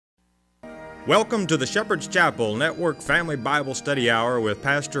Welcome to the Shepherd's Chapel Network Family Bible Study Hour with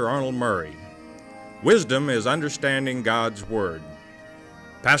Pastor Arnold Murray. Wisdom is understanding God's Word.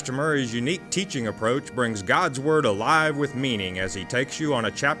 Pastor Murray's unique teaching approach brings God's Word alive with meaning as he takes you on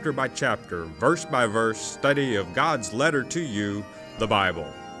a chapter-by-chapter, verse-by-verse study of God's letter to you, the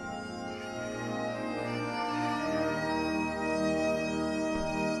Bible.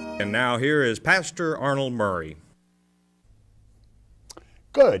 And now here is Pastor Arnold Murray.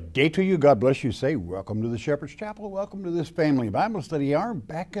 Good day to you. God bless you. Say, welcome to the Shepherd's Chapel. Welcome to this Family Bible Study Hour.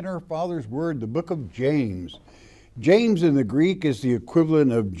 Back in our Father's Word, the book of James. James in the Greek is the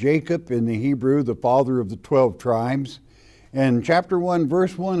equivalent of Jacob in the Hebrew, the father of the 12 tribes. And chapter 1,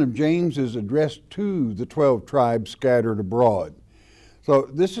 verse 1 of James is addressed to the 12 tribes scattered abroad. So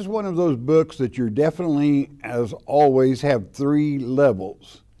this is one of those books that you're definitely, as always, have three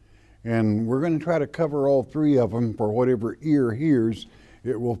levels. And we're going to try to cover all three of them for whatever ear hears.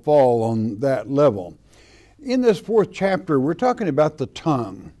 It will fall on that level. In this fourth chapter, we're talking about the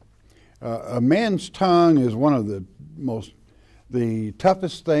tongue. A man's tongue is one of the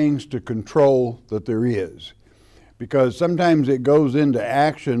toughest things to control that there is, because sometimes it goes into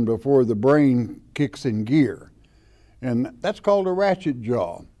action before the brain kicks in gear, and that's called a ratchet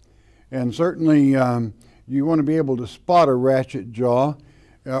jaw. And certainly you want to be able to spot a ratchet jaw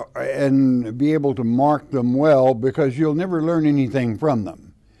and be able to mark them well, because you'll never learn anything from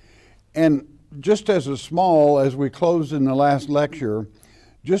them. And just as we closed in the last lecture,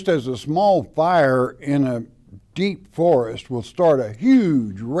 just as a small fire in a deep forest will start a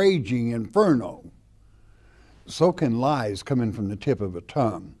huge raging inferno, so can lies coming from the tip of a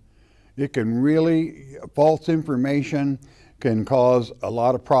tongue. It can really, false information can cause a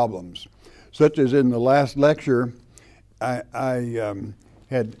lot of problems. Such as in the last lecture, I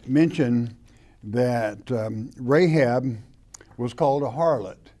had mentioned that Rahab was called a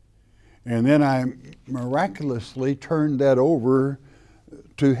harlot. And then I miraculously turned that over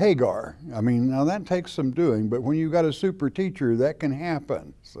to Hagar. I mean, now that takes some doing, but when you've got a super teacher, that can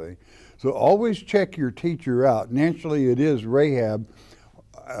happen, see. So always check your teacher out. Naturally, it is Rahab,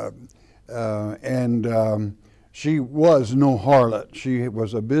 and she was no harlot. She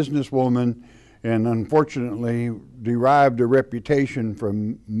was a businesswoman, and unfortunately derived a reputation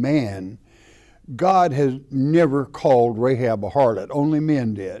from man. God has never called Rahab a harlot. Only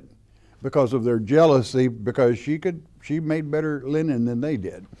men did, because of their jealousy, because she made better linen than they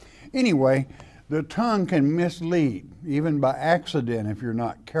did. Anyway, the tongue can mislead, even by accident, if you're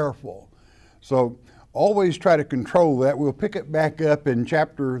not careful. So always try to control that. We'll pick it back up in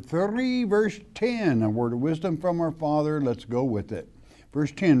chapter 3, verse 10, a word of wisdom from our Father. Let's go with it.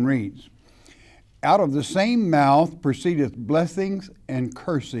 Verse 10 reads, "Out of the same mouth proceedeth blessings and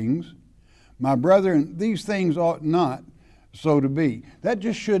cursings. My brethren, these things ought not so to be." That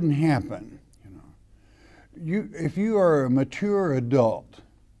just shouldn't happen. If you are a mature adult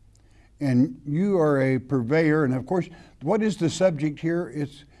and you are a purveyor, and of course, what is the subject here?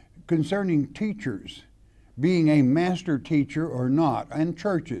 It's concerning teachers, being a master teacher or not, and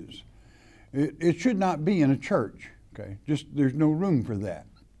churches. It should not be in a church, okay? There's no room for that.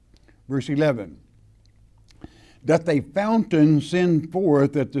 Verse 11, "Doth a fountain send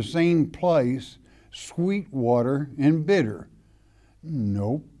forth at the same place sweet water and bitter?"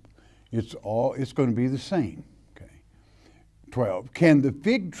 Nope. It's going to be the same. Okay. 12. "Can the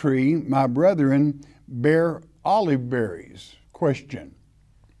fig tree, my brethren, bear olive berries?" Question.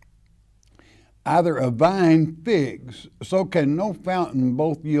 "Either a vine figs, so can no fountain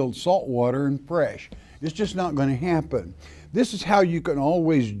both yield salt water and fresh." It's just not going to happen. This is how you can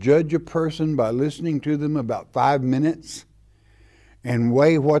always judge a person, by listening to them about 5 minutes and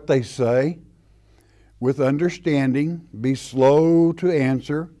weigh what they say with understanding. Be slow to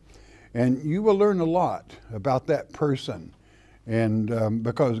answer, and you will learn a lot about that person. And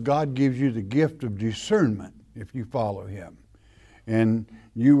because God gives you the gift of discernment if you follow Him. And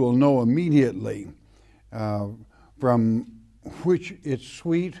you will know immediately from which it's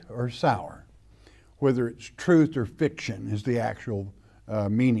sweet or sour, whether it's truth or fiction is the actual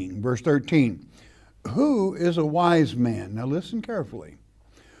meaning. Verse 13, "Who is a wise man?" Now listen carefully.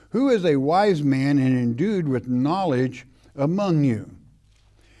 "Who is a wise man and endued with knowledge among you?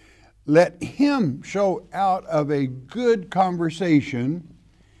 Let him show out of a good conversation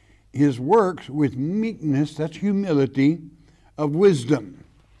his works with meekness," that's humility, "of wisdom."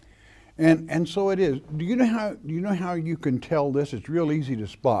 And so it is. Do you know how you can tell this? It's real easy to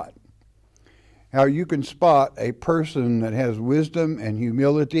spot. How you can spot a person that has wisdom and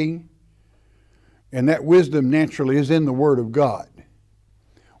humility, and that wisdom naturally is in the Word of God,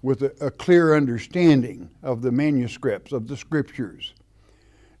 with a clear understanding of the manuscripts, of the Scriptures.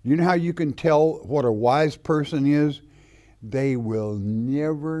 You know how you can tell what a wise person is? They will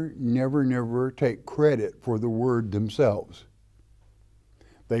never, never, never take credit for the word themselves.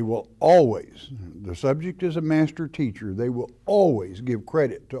 They will always, the subject is a master teacher, they will always give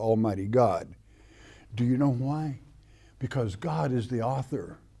credit to Almighty God. Do you know why? Because God is the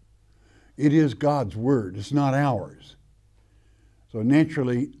author. It is God's word, it's not ours. So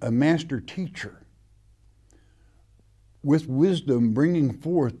naturally, a master teacher with wisdom bringing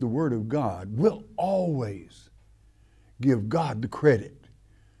forth the word of God will always give God the credit.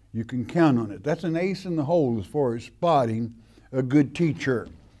 You can count on it. That's an ace in the hole as far as spotting a good teacher.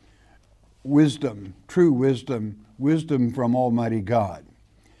 Wisdom, true wisdom, wisdom from Almighty God.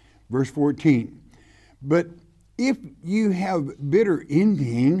 Verse 14, but if you have bitter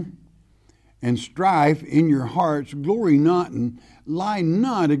envying and strife in your hearts, glory not and lie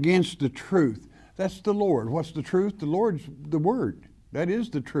not against the truth. That's the Lord. What's the truth? The Lord's the Word. That is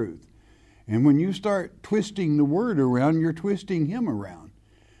the truth. And when you start twisting the Word around, you're twisting Him around.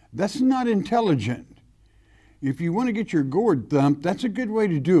 That's not intelligent. If you want to get your gourd thumped, that's a good way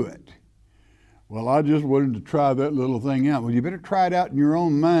to do it. Well, I just wanted to try that little thing out. Well, you better try it out in your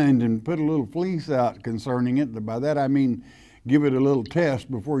own mind and put a little fleece out concerning it. By that I mean give it a little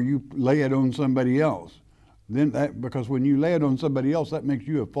test before you lay it on somebody else. Because when you lay it on somebody else, that makes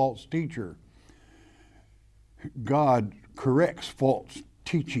you a false teacher. God corrects false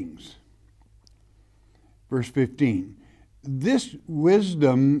teachings. Verse 15, this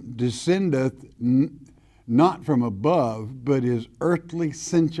wisdom descendeth not from above, but is earthly,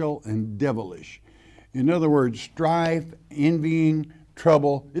 sensual, and devilish. In other words, strife, envying,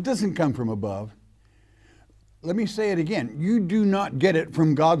 trouble, it doesn't come from above. Let me say it again. You do not get it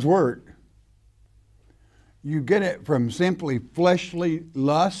from God's Word. You get it from simply fleshly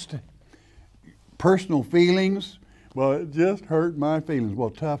lust, personal feelings. Well, it just hurt my feelings. Well,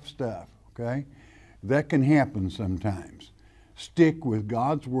 tough stuff, okay? That can happen sometimes. Stick with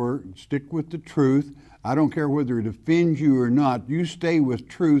God's Word. Stick with the truth. I don't care whether it offends you or not. You stay with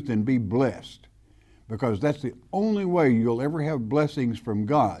truth and be blessed, because that's the only way you'll ever have blessings from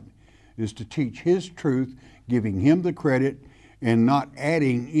God, is to teach His truth, giving Him the credit, and not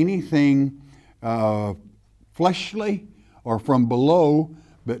adding anything fleshly or from below,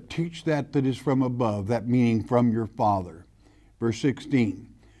 but teach that is from above, that meaning from your Father. Verse 16,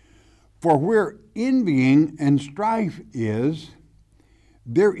 for where envying and strife is,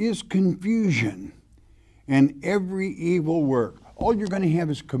 there is confusion and every evil work. All you're going to have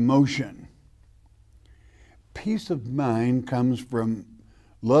is commotion. Peace of mind comes from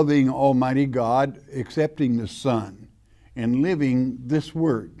loving Almighty God, accepting the Son, and living this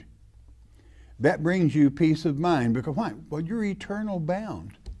Word. That brings you peace of mind. Because why? Well, you're eternal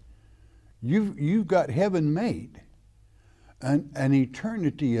bound. You've got heaven made. An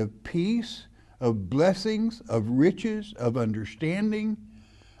eternity of peace, of blessings, of riches, of understanding.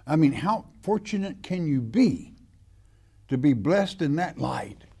 I mean, how fortunate can you be to be blessed in that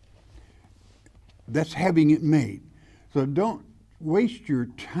light? That's having it made. So don't waste your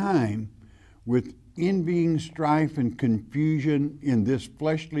time with envying, strife, and confusion in this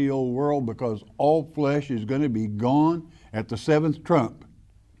fleshly old world, because all flesh is going to be gone at the seventh trump.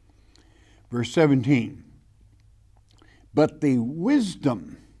 Verse 17, but the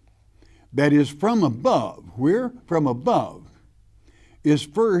wisdom that is from above, where? From above, is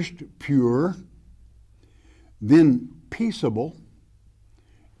first pure, then peaceable,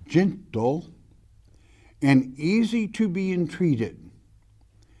 gentle, and easy to be entreated,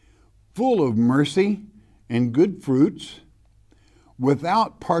 full of mercy and good fruits,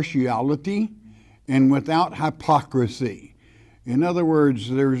 without partiality and without hypocrisy. In other words,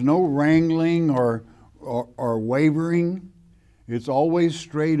 there's no wrangling or wavering. It's always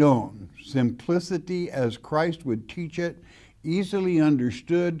straight on. Simplicity as Christ would teach it, easily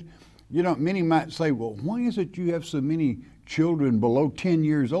understood. You know, many might say, well, why is it you have so many children below 10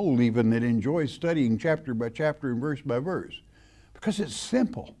 years old even that enjoy studying chapter by chapter and verse by verse? Because it's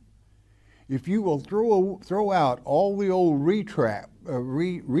simple. If you will throw out all the old retreads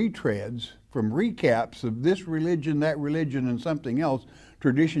from recaps of this religion, that religion, and something else,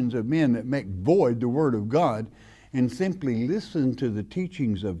 traditions of men that make void the Word of God, and simply listen to the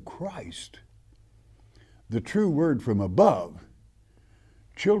teachings of Christ, the true Word from above,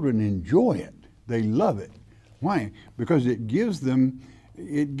 children enjoy it. They love it. Why? Because it gives them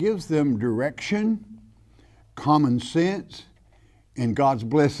direction, common sense, and God's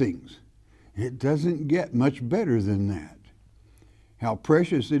blessings. It doesn't get much better than that. How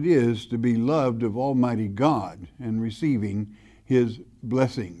precious it is to be loved of Almighty God and receiving His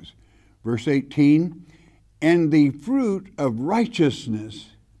blessings. Verse 18, and the fruit of righteousness,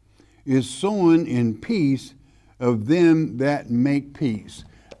 is sown in peace of them that make peace.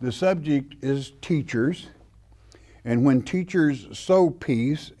 The subject is teachers, and when teachers sow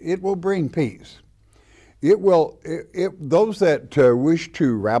peace, it will bring peace. Those that wish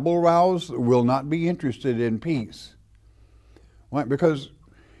to rabble-rouse will not be interested in peace. Why? Because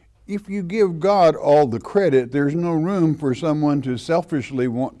if you give God all the credit, there's no room for someone to selfishly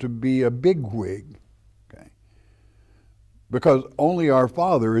want to be a bigwig. Okay? Because only our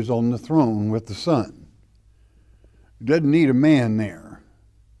Father is on the throne with the Son. Doesn't need a man there.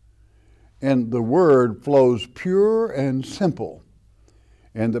 And the Word flows pure and simple.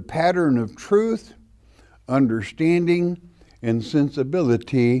 And the pattern of truth, understanding, and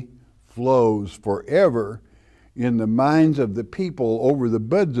sensibility flows forever in the minds of the people over the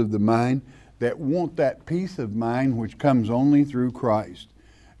buds of the mind that want that peace of mind which comes only through Christ.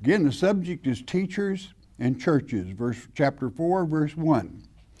 Again, the subject is teachers and churches. Chapter 4, verse 1.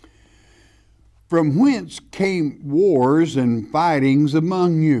 From whence came wars and fightings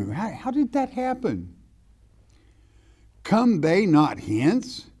among you? How did that happen? Come they not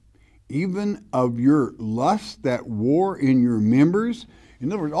hence, even of your lust that war in your members?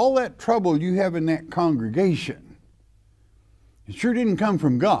 In other words, all that trouble you have in that congregation, it sure didn't come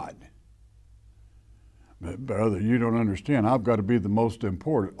from God. But brother, you don't understand. I've got to be the most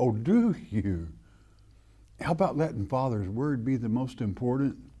important. Oh, do you? How about letting Father's Word be the most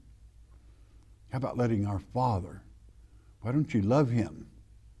important? How about letting our Father, why don't you love Him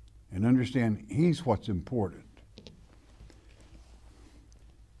and understand He's what's important?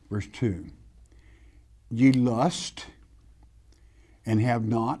 Verse 2, ye lust and have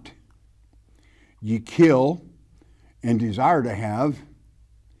not, ye kill and desire to have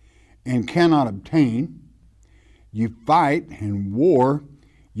and cannot obtain, ye fight and war,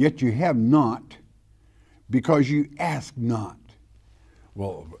 yet you have not, because you ask not.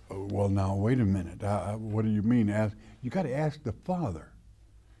 Well, now wait a minute. What do you mean? You got to ask the Father.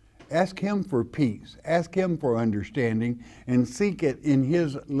 Ask Him for peace. Ask Him for understanding, and seek it in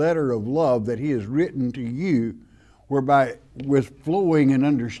His letter of love that He has written to you, whereby with flowing and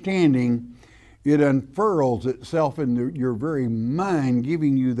understanding, it unfurls itself in your very mind,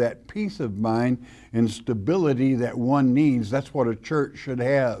 giving you that peace of mind and stability that one needs. That's what a church should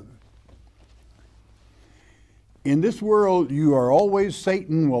have. In this world,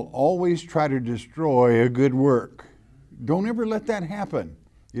 Satan will always try to destroy a good work. Don't ever let that happen.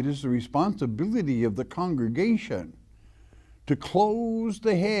 It is the responsibility of the congregation to close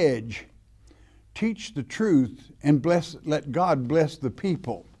the hedge, teach the truth, and let God bless the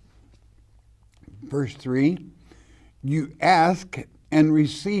people. Verse 3, you ask and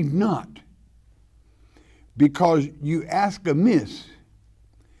receive not, because you ask amiss,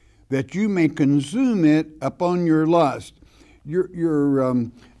 that you may consume it upon your lust. Your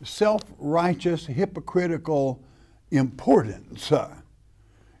self-righteous, hypocritical importance,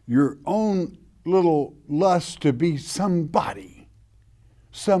 your own little lust to be somebody,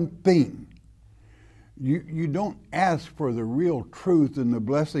 something. You don't ask for the real truth and the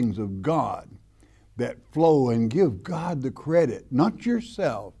blessings of God that flow, and give God the credit, not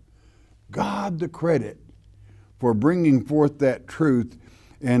yourself, God the credit for bringing forth that truth.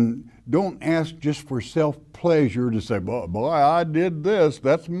 And don't ask just for self-pleasure to say, boy, I did this,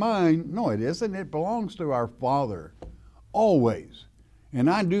 that's mine. No, it isn't. It belongs to our Father, always. And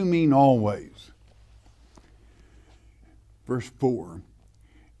I do mean always. Verse 4,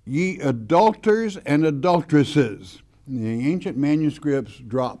 ye adulterers and adulteresses. The ancient manuscripts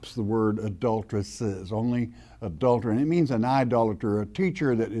drops the word adulteresses, only adulterer. And it means an idolater, a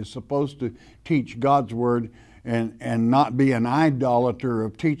teacher that is supposed to teach God's word and not be an idolater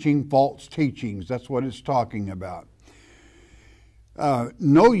of teaching false teachings. That's what it's talking about.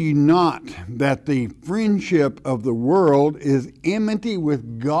 Know ye not that the friendship of the world is enmity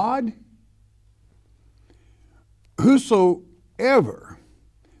with God? Whosoever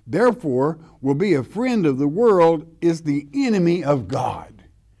therefore will be a friend of the world is the enemy of God.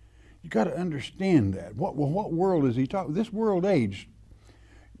 You got to understand that. What world is he talking? This world age.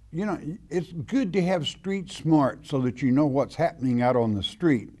 You know, it's good to have street smart so that you know what's happening out on the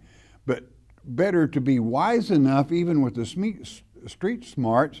street, but better to be wise enough, even with the street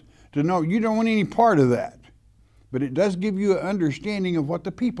smarts, to know you don't want any part of that. But it does give you an understanding of what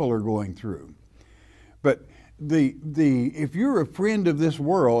the people are going through. But if you're a friend of this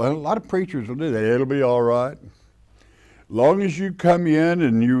world, and a lot of preachers will do that, it'll be all right. Long as you come in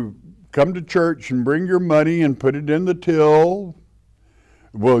and you come to church and bring your money and put it in the till,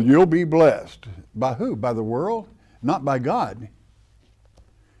 well, you'll be blessed. By who? By the world? Not by God.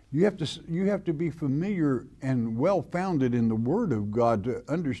 You have to be familiar and well-founded in the Word of God to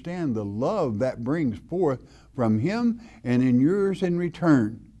understand the love that brings forth from Him and in yours in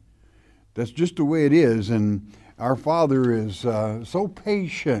return. That's just the way it is, and our Father is so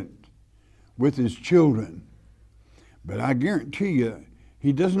patient with His children. But I guarantee you,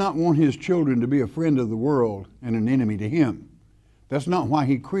 He does not want His children to be a friend of the world and an enemy to Him. That's not why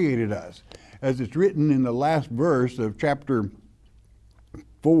He created us. As it's written in the last verse of chapter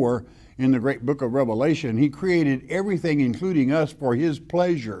 4 in the great book of Revelation, He created everything, including us, for His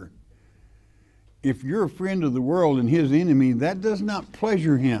pleasure. If you're a friend of the world and His enemy, that does not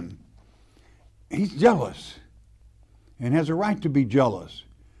pleasure Him. He's jealous and has a right to be jealous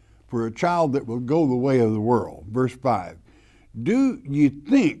for a child that will go the way of the world. Verse 5, do ye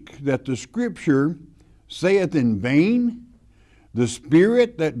think that the Scripture saith in vain, the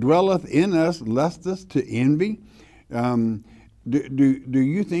Spirit that dwelleth in us lusteth to envy? Do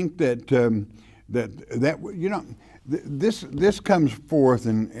you think that this comes forth,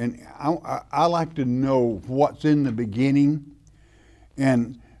 and I like to know what's in the beginning.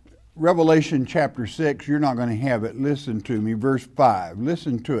 And Revelation chapter 6, you're not going to have it. Listen to me. Verse 5.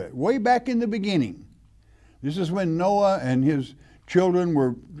 Listen to it. Way back in the beginning. This is when Noah and his children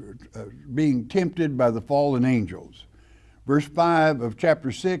were being tempted by the fallen angels. Verse 5 of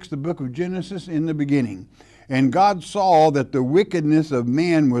chapter 6, the book of Genesis, in the beginning. And God saw that the wickedness of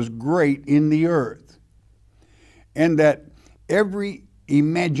man was great in the earth, and that every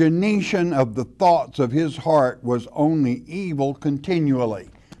imagination of the thoughts of his heart was only evil continually.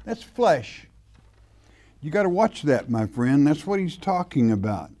 That's flesh. You got to watch that, my friend. That's what he's talking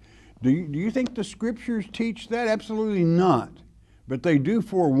about. Do you think the Scriptures teach that? Absolutely not. But they do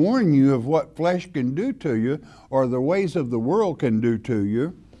forewarn you of what flesh can do to you, or the ways of the world can do to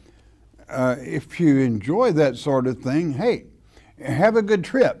you. If you enjoy that sort of thing, hey, have a good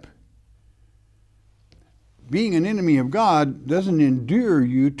trip. Being an enemy of God doesn't endear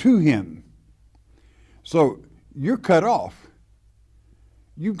you to Him. So you're cut off.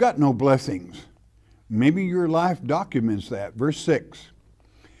 You've got no blessings. Maybe your life documents that. Verse 6.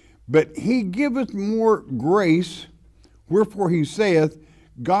 But He giveth more grace, wherefore He saith,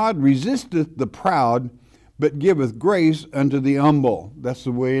 God resisteth the proud, but giveth grace unto the humble. That's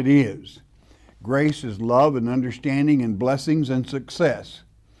the way it is. Grace is love and understanding and blessings and success.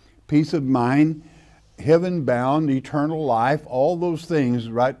 Peace of mind, heaven-bound, eternal life, all those things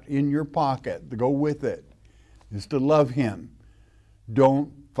right in your pocket to go with it is to love Him.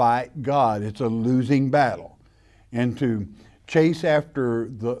 Don't fight God. It's a losing battle. And to chase after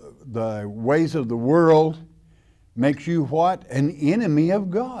the ways of the world makes you what? An enemy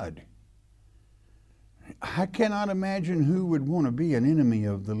of God. I cannot imagine who would want to be an enemy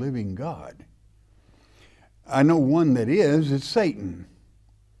of the living God. I know one that is. It's Satan.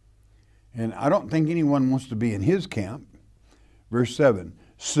 And I don't think anyone wants to be in his camp. Verse 7,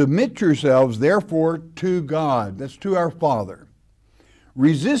 submit yourselves therefore to God. That's to our Father.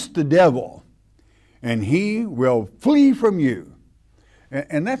 Resist the devil, and he will flee from you.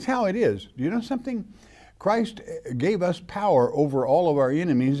 And that's how it is. Do you know something? Christ gave us power over all of our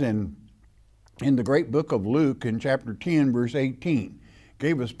enemies, and in the great book of Luke, in chapter 10, verse 18,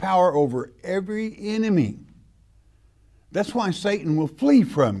 gave us power over every enemy. That's why Satan will flee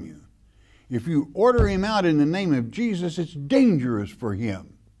from you. If you order him out in the name of Jesus, it's dangerous for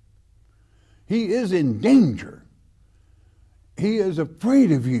him. He is in danger. He is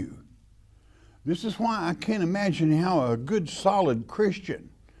afraid of you. This is why I can't imagine how a good, solid Christian,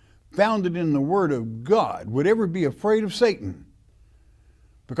 founded in the Word of God, would ever be afraid of Satan.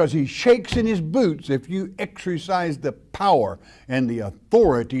 Because he shakes in his boots if you exercise the power and the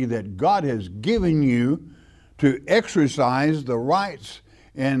authority that God has given you to exercise the rights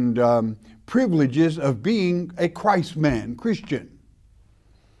and privileges of being a Christ man, Christian.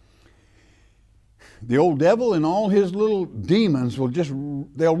 The old devil and all his little demons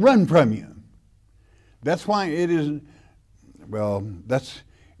they'll run from you. That's why it is, that's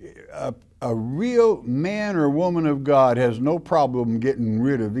a real man or woman of God has no problem getting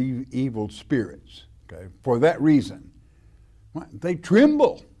rid of evil spirits, okay, for that reason. They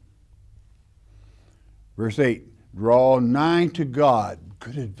tremble. Verse 8, draw nigh to God.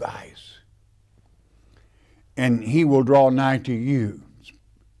 Good advice. And He will draw nigh to you.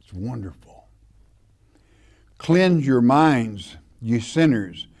 It's wonderful. Cleanse your minds, you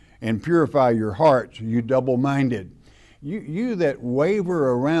sinners, and purify your hearts, you double-minded. You that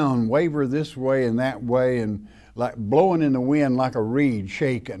waver this way and that way, and like blowing in the wind like a reed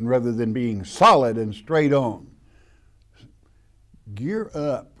shaken, rather than being solid and straight on. Gear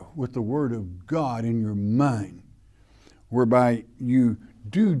up with the Word of God in your mind, whereby you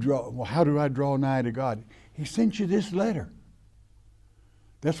Well, how do I draw nigh to God? He sent you this letter.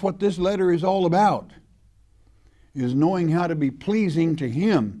 That's what this letter is all about, is knowing how to be pleasing to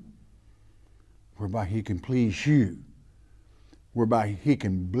Him, whereby He can please you, whereby He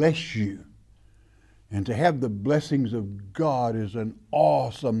can bless you. And to have the blessings of God is an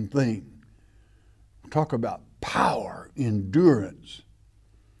awesome thing. Talk about power, endurance,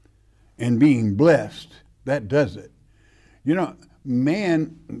 and being blessed. That does it. You know,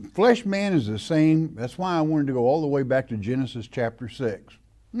 flesh man is the same. That's why I wanted to go all the way back to Genesis chapter 6.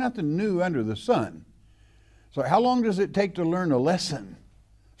 Nothing new under the sun. So how long does it take to learn a lesson?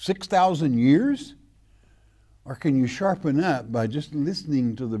 6,000 years? Or can you sharpen up by just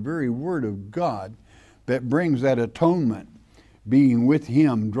listening to the very word of God that brings that atonement, being with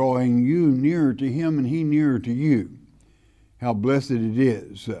Him, drawing you nearer to Him and He nearer to you? How blessed it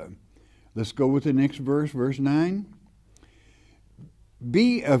is. Let's go with the next verse, verse 9.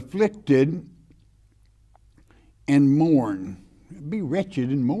 Be afflicted and mourn. Be wretched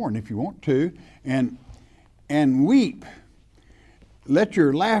and mourn if you want to, and weep. Let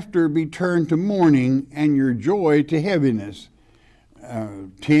your laughter be turned to mourning and your joy to heaviness.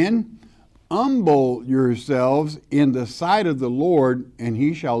 10. Humble yourselves in the sight of the Lord, and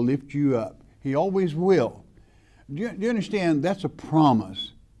He shall lift you up. He always will. Do you understand? That's a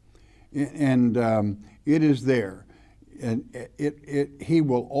promise, and it is there, and He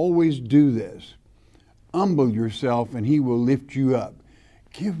will always do this. Humble yourself, and He will lift you up.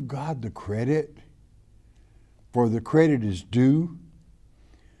 Give God the credit, for the credit is due.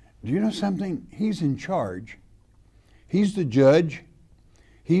 Do you know something? He's in charge. He's the judge.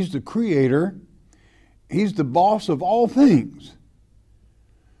 He's the creator. He's the boss of all things.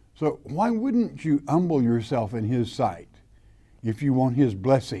 So why wouldn't you humble yourself in His sight if you want His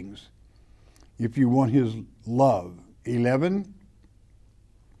blessings, if you want His love? 11,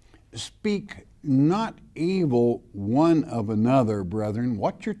 speak not evil one of another, brethren.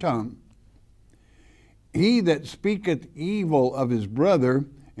 Watch your tongue. He that speaketh evil of his brother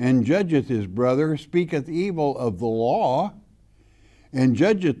and judgeth his brother speaketh evil of the law and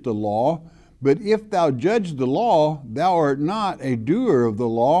judgeth the law. But if thou judge the law, thou art not a doer of the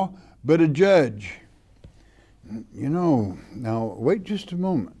law, but a judge. You know, now wait just a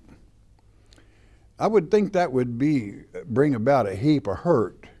moment. I would think that would bring about a heap of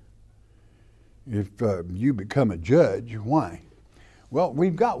hurt if you become a judge. Why? Well,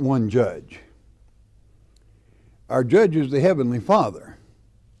 we've got one judge. Our judge is the Heavenly Father.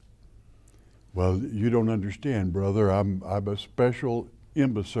 Well, you don't understand, brother. I'm a special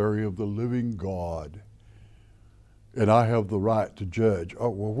emissary of the living God, and I have the right to judge. Oh,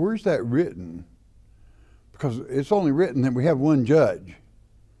 well, where's that written? Because it's only written that we have one judge.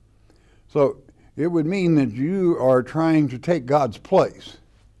 So it would mean that you are trying to take God's place.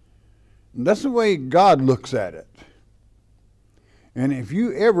 And that's the way God looks at it. And if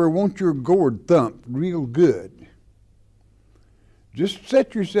you ever want your gourd thumped real good, just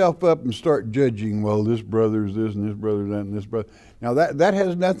set yourself up and start judging, well, this brother's this and this brother's that and this brother. Now that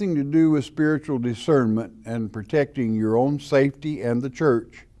has nothing to do with spiritual discernment and protecting your own safety and the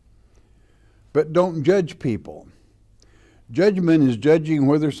church. But don't judge people. Judgment is judging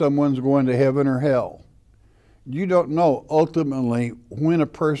whether someone's going to heaven or hell. You don't know ultimately when a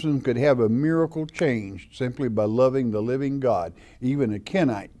person could have a miracle changed simply by loving the living God. Even a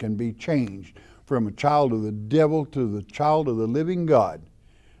Kenite can be changed from a child of the devil to the child of the living God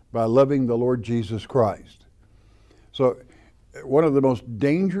by loving the Lord Jesus Christ. So one of the most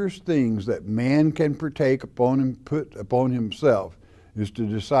dangerous things that man can partake upon and put upon himself is to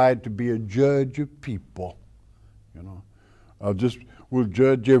decide to be a judge of people. You know, we'll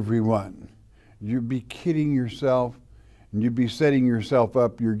judge everyone. You'd be kidding yourself, and you'd be setting yourself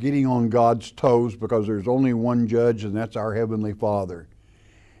up. You're getting on God's toes because there's only one judge, and that's our Heavenly Father.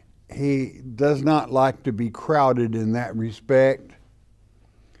 He does not like to be crowded in that respect.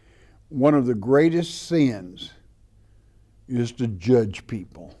 One of the greatest sins is to judge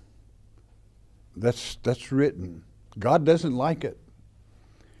people. That's written. God doesn't like it.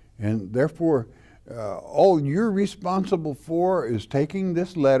 And therefore, all you're responsible for is taking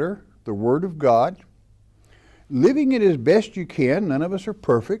this letter, the Word of God, living it as best you can. None of us are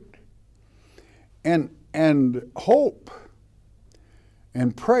perfect. And hope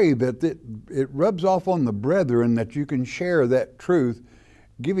and pray that it rubs off on the brethren, that you can share that truth,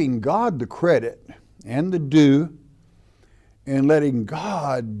 giving God the credit and the due, and letting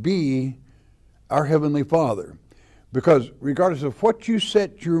God be our Heavenly Father. Because regardless of what you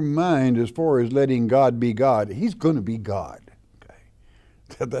set your mind as far as letting God be God, He's going to be God.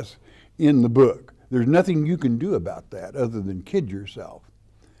 Okay? That's in the book. There's nothing you can do about that other than kid yourself.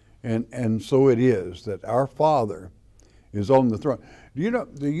 And so it is that our Father is on the throne. Do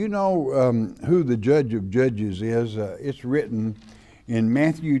you know who the Judge of Judges is? It's written in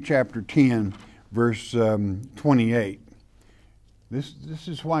Matthew chapter 10, verse 28. This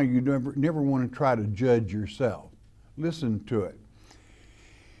is why you never want to try to judge yourself. Listen to it.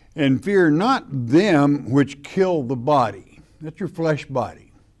 And fear not them which kill the body, that's your flesh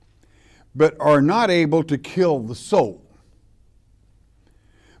body, but are not able to kill the soul.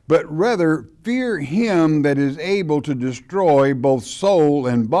 But rather fear him that is able to destroy both soul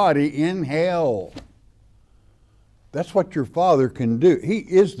and body in hell. That's what your Father can do. He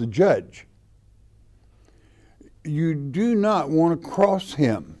is the judge. You do not want to cross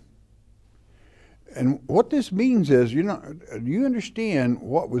him. And what this means is, do you understand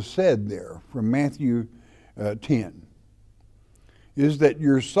what was said there from Matthew 10? Is that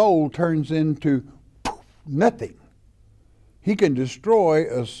your soul turns into nothing. He can destroy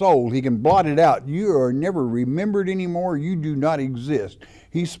a soul. He can blot it out. You are never remembered anymore. You do not exist.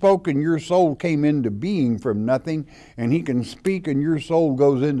 He spoke and your soul came into being from nothing, and he can speak and your soul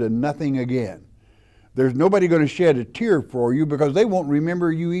goes into nothing again. There's nobody going to shed a tear for you because they won't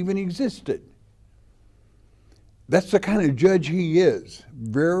remember you even existed. That's the kind of judge he is.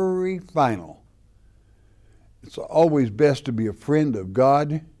 Very final. It's always best to be a friend of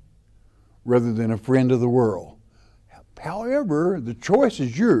God rather than a friend of the world. However, the choice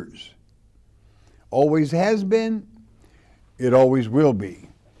is yours. Always has been. It always will be.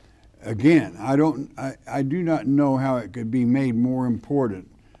 Again, I do not know how it could be made more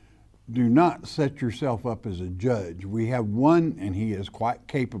important. Do not set yourself up as a judge. We have one, and he is quite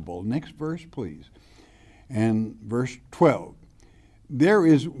capable. Next verse, please. And verse 12. There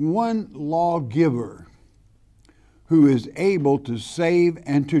is one lawgiver who is able to save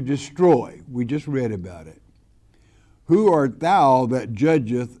and to destroy. We just read about it. Who art thou that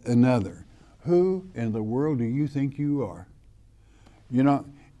judgeth another? Who in the world do you think you are?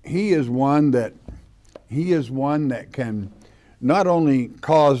 He is one that can not only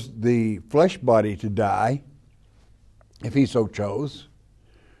cause the flesh body to die, if he so chose.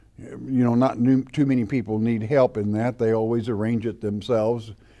 Not too many people need help in that. They always arrange it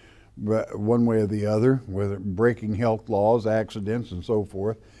themselves, one way or the other, whether breaking health laws, accidents, and so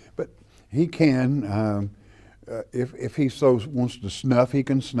forth. But he can, if he so wants to snuff, he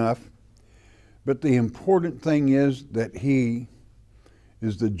can snuff. But the important thing is that he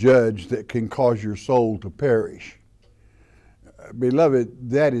is the judge that can cause your soul to perish. Beloved,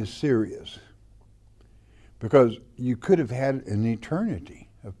 that is serious. Because you could have had an eternity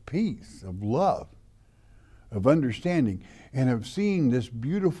of peace, of love, of understanding, and of seeing this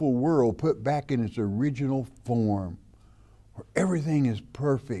beautiful world put back in its original form, where everything is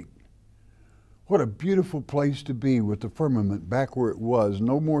perfect. What a beautiful place to be with the firmament back where it was.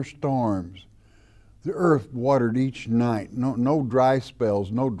 No more storms. The earth watered each night. No dry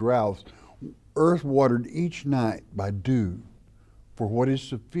spells, no droughts. Earth watered each night by dew for what is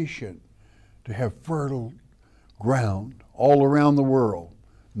sufficient to have fertile ground all around the world.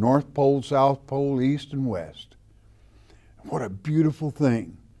 North Pole, South Pole, East and West. What a beautiful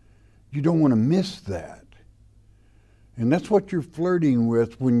thing. You don't want to miss that. And that's what you're flirting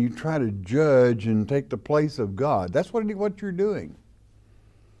with when you try to judge and take the place of God. That's what you're doing.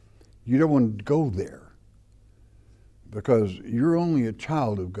 You don't want to go there because you're only a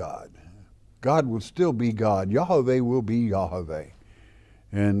child of God. God will still be God. Yahweh will be Yahweh.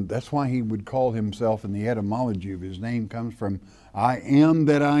 And that's why he would call himself, in the etymology of his name comes from I am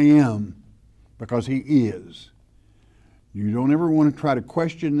that I am, because he is. You don't ever want to try to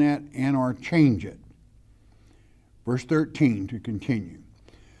question that and or change it. Verse 13 to continue.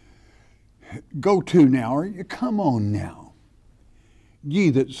 Go to now, or you come on now. Ye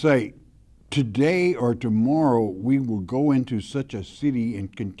that say, today or tomorrow we will go into such a city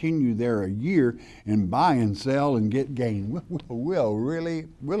and continue there a year and buy and sell and get gain.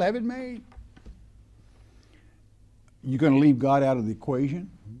 We'll have it made. You're going to leave God out of the equation?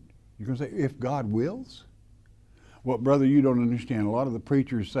 You're going to say, if God wills? Well, brother, you don't understand. A lot of the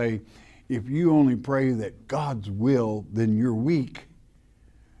preachers say, if you only pray that God's will, then you're weak.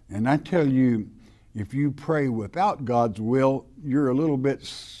 And I tell you, if you pray without God's will, you're a little bit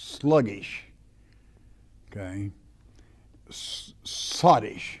sluggish, okay,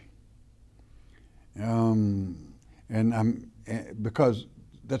 sottish, because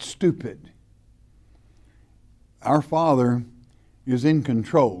that's stupid. Our Father is in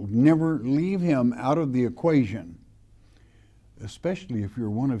control. Never leave him out of the equation, especially if you're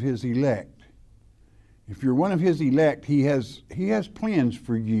one of his elect. If you're one of his elect, he has plans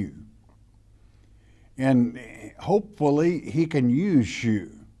for you. And hopefully he can use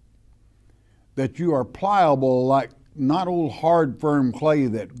you. that you are pliable like not old hard firm clay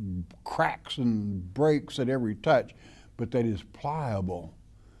that cracks and breaks at every touch, but that is pliable,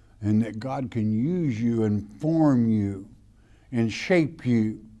 and that God can use you and form you and shape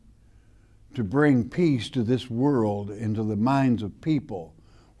you to bring peace to this world and to the minds of people,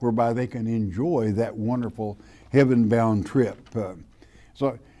 whereby they can enjoy that wonderful heaven-bound trip.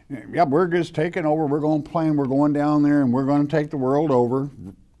 So, yeah, we're just taking over. We're going to plan. We're going down there, and we're going to take the world over.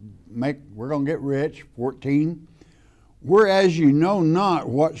 We're going to get rich. 14. Whereas you know not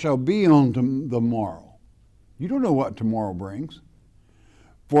what shall be on the morrow. You don't know what tomorrow brings.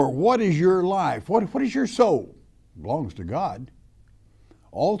 For what is your life? What is your soul? It belongs to God.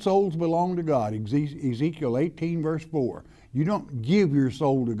 All souls belong to God. Ezekiel 18 verse 4. You don't give your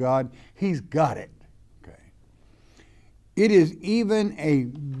soul to God. He's got it. Okay. It is even a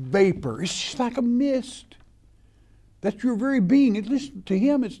vapor. It's just like a mist. That's your very being. To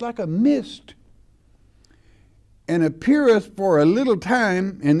him, it's like a mist. And appeareth for a little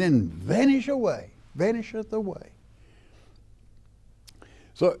time, and then vanisheth away.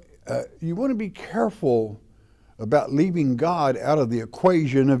 So you want to be careful about leaving God out of the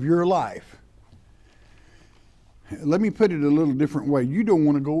equation of your life. Let me put it a little different way. You don't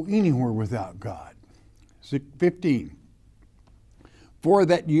want to go anywhere without God. 15. For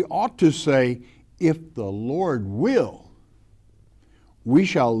that you ought to say, if the Lord will, we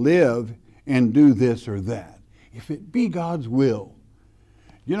shall live and do this or that. If it be God's will.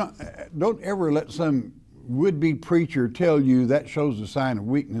 You know, don't ever let some would-be preacher tell you that shows a sign of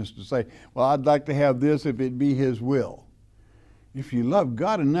weakness to say, well, I'd like to have this if it be his will. If you love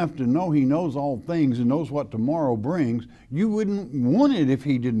God enough to know he knows all things and knows what tomorrow brings, you wouldn't want it if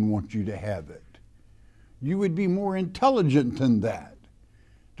he didn't want you to have it. You would be more intelligent than that,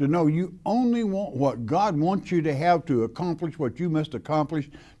 to know you only want what God wants you to have to accomplish what you must accomplish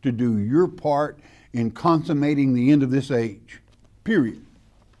to do your part in consummating the end of this age. Period.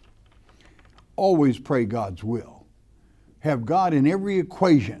 Always pray God's will. Have God in every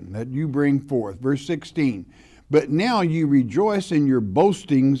equation that you bring forth. Verse 16. But now you rejoice in your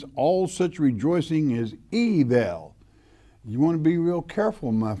boastings. All such rejoicing is evil. You want to be real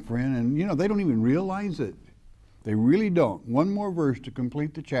careful, my friend. And you know, they don't even realize it. They really don't. One more verse to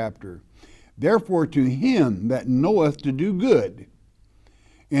complete the chapter. Therefore to him that knoweth to do good,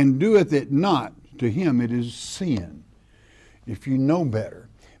 and doeth it not, to him it is sin. If you know better.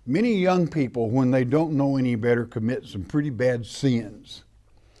 Many young people, when they don't know any better, commit some pretty bad sins.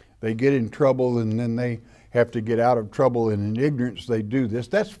 They get in trouble and then they have to get out of trouble, and in ignorance they do this.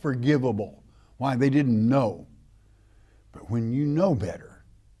 That's forgivable. Why? They didn't know. But when you know better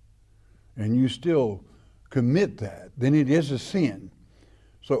and you still commit that, then it is a sin.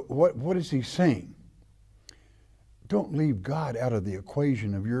 So what is he saying? Don't leave God out of the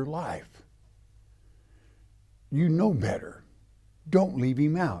equation of your life. You know better. Don't leave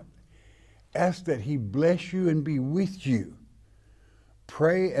him out. Ask that he bless you and be with you.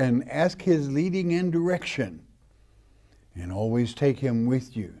 Pray and ask his leading and direction. And always take him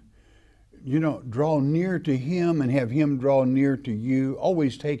with you. You know, draw near to him and have him draw near to you.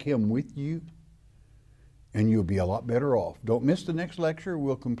 Always take him with you, and you'll be a lot better off. Don't miss the next lecture.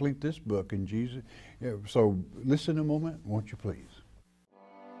 We'll complete this book in Jesus. So listen a moment, won't you please?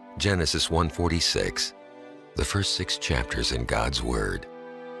 Genesis 1:46. The first 6 chapters in God's Word.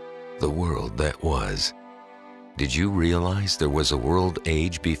 The world that was. Did you realize there was a world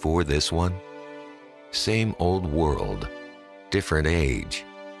age before this one? Same old world, different age.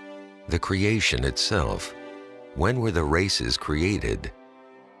 The creation itself. When were the races created?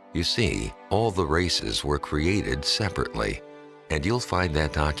 You see, all the races were created separately, and you'll find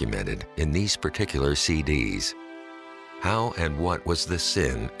that documented in these particular CDs. How and what was the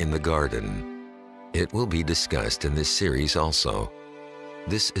sin in the garden? It will be discussed in this series also.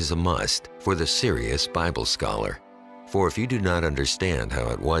 This is a must for the serious Bible scholar, for if you do not understand how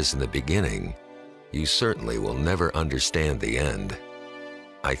it was in the beginning, you certainly will never understand the end.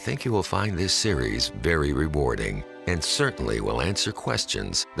 I think you will find this series very rewarding and certainly will answer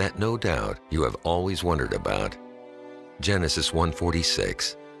questions that no doubt you have always wondered about. Genesis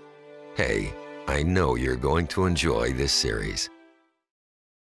 1:46. Hey, I know you're going to enjoy this series.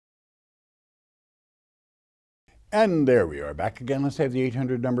 And there we are, back again. Let's have the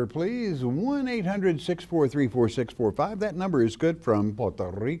 800 number, please. 1-800-643-4645. That number is good from Puerto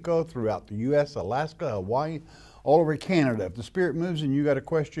Rico, throughout the U.S., Alaska, Hawaii, all over Canada. If the Spirit moves and you got a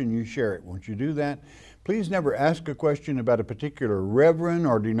question, you share it. Won't you do that? Please never ask a question about a particular reverend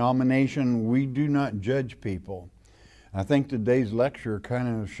or denomination. We do not judge people. I think today's lecture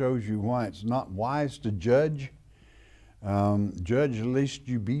kind of shows you why it's not wise to judge. Judge lest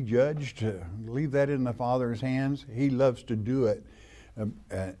you be judged. Leave that in the Father's hands. He loves to do it.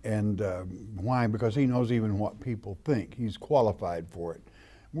 Why? Because he knows even what people think. He's qualified for it.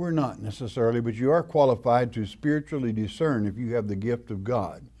 We're not necessarily, but you are qualified to spiritually discern if you have the gift of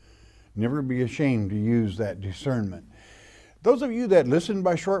God. Never be ashamed to use that discernment. Those of you that listen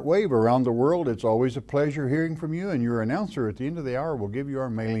by shortwave around the world, it's always a pleasure hearing from you, and your announcer at the end of the hour will give you our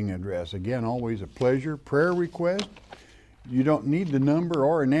mailing address. Again, always a pleasure. Prayer request, you don't need the number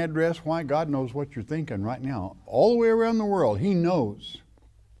or an address. Why? God knows what you're thinking right now. All the way around the world, He knows.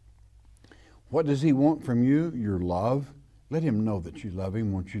 What does He want from you? Your love. Let Him know that you love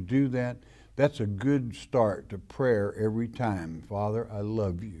Him. Won't you do that? That's a good start to prayer every time. Father, I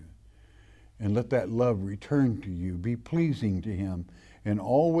love you. And let that love return to you. Be pleasing to Him. And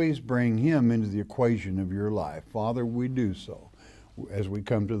always bring Him into the equation of your life. Father, we do so. As we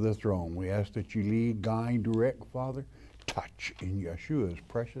come to the throne, we ask that you lead, guide, direct, Father. Touch in Yeshua's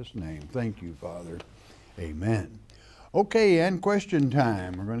precious name. Thank you, Father. Amen. Okay, and question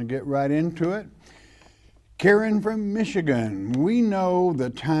time. We're going to get right into it. Karen from Michigan. We know the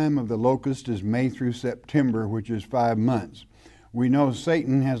time of the locust is May through September, which is 5 months. We know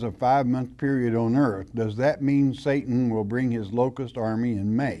Satan has a 5-month period on earth. Does that mean Satan will bring his locust army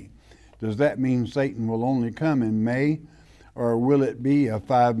in May? Does that mean Satan will only come in May, or will it be a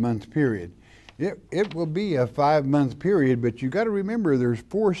 5-month period? It will be a 5-month period, but you got to remember there's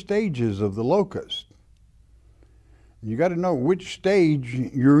 4 stages of the locust. You got to know which stage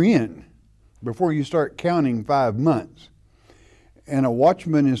you're in before you start counting 5 months. And a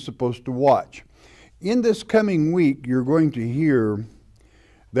watchman is supposed to watch. In this coming week, you're going to hear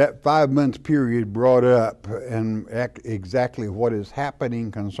that 5-month period brought up and exactly what is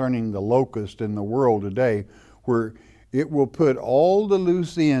happening concerning the locust in the world today, where it will put all the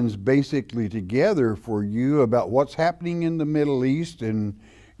loose ends basically together for you about what's happening in the Middle East, in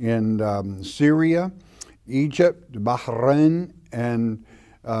Syria, Egypt, Bahrain, and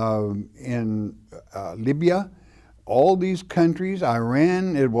in Libya. All these countries,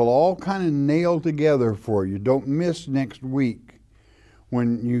 Iran, it will all kind of nail together for you. Don't miss next week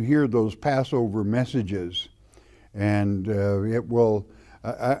when you hear those Passover messages. And it will,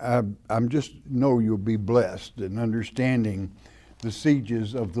 I'm just know you'll be blessed in understanding the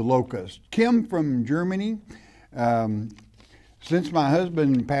sieges of the locust. Kim from Germany. Since my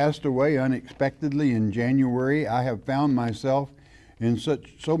husband passed away unexpectedly in January, I have found myself in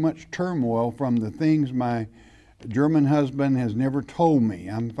so much turmoil from the things my German husband has never told me.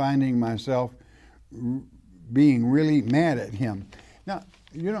 I'm finding myself being really mad at him. Now,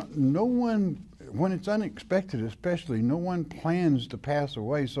 you know, no one, when it's unexpected especially, no one plans to pass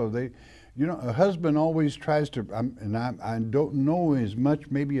away. So they, you know, a husband always tries to, and I don't know as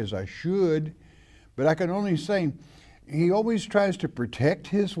much maybe as I should, but I can only say he always tries to protect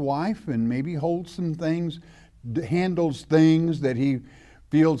his wife and maybe holds some things, handles things that he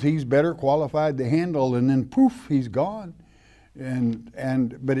feels he's better qualified to handle, and then poof, he's gone.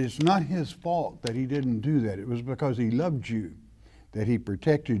 But it's not his fault that he didn't do that. It was because he loved you, that he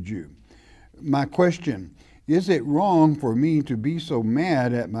protected you. My question, is it wrong for me to be so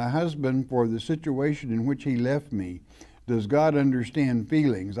mad at my husband for the situation in which he left me? Does God understand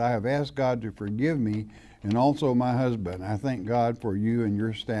feelings? I have asked God to forgive me and also my husband. I thank God for you and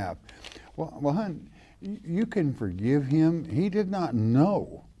your staff. Well, hon, you can forgive him. He did not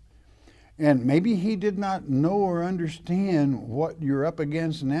know. And maybe he did not know or understand what you're up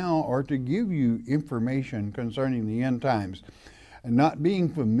against now, or to give you information concerning the end times. And not being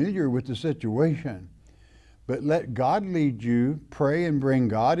familiar with the situation. But let God lead you. Pray and bring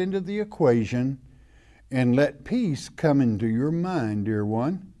God into the equation. And let peace come into your mind, dear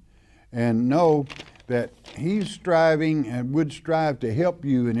one. And know that he's striving and would strive to help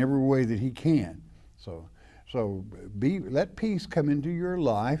you in every way that he can. So let peace come into your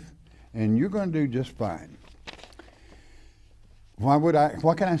life, and you're going to do just fine. Why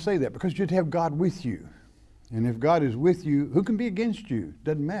can I say that? Because you'd have God with you. And if God is with you, who can be against you?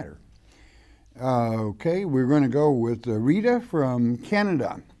 Doesn't matter. Okay, we're going to go with Rita from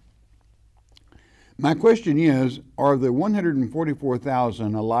Canada. My question is, are the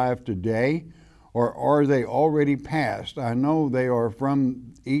 144,000 alive today, or are they already passed? I know they are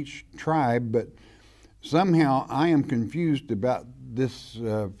from each tribe, but somehow I am confused about this.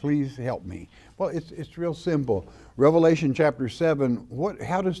 Please help me. Well, it's real simple. Revelation chapter 7,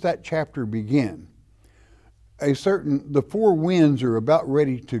 how does that chapter begin? The 4 winds are about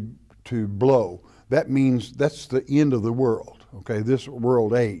ready to blow. That means that's the end of the world, okay, this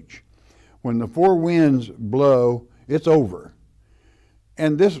world age. When the 4 winds blow, it's over.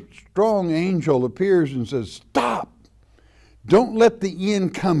 And this strong angel appears and says, stop. Don't let the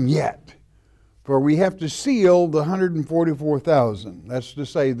end come yet, for we have to seal the 144,000. That's to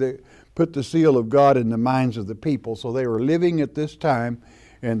say, put the seal of God in the minds of the people. So they were living at this time,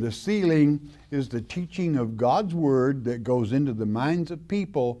 and the sealing is the teaching of God's word that goes into the minds of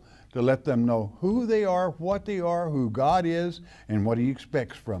people to let them know who they are, who God is, and what He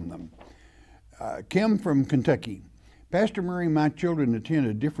expects from them. Kim from Kentucky. Pastor Murray, my children attend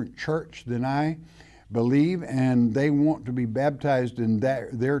a different church than I believe, and they want to be baptized in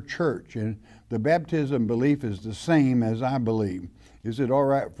their church, and the baptism belief is the same as I believe. Is it all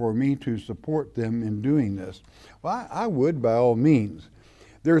right for me to support them in doing this? Well, I would, by all means.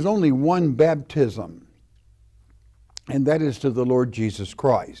 There's only one baptism, and that is to the Lord Jesus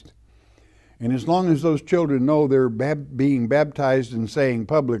Christ. And as long as those children know they're being baptized and saying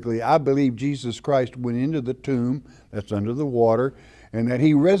publicly, I believe Jesus Christ went into the tomb, that's under the water, and that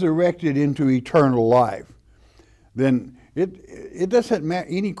He resurrected into eternal life, then it doesn't matter.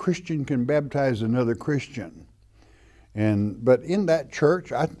 Any Christian can baptize another Christian. But in that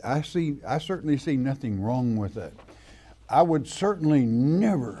church, I certainly see nothing wrong with it. I would certainly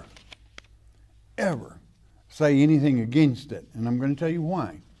never, ever say anything against it, and I'm going to tell you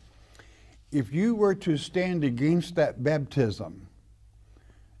why. If you were to stand against that baptism,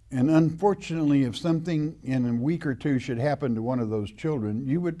 and unfortunately if something in a week or two should happen to one of those children,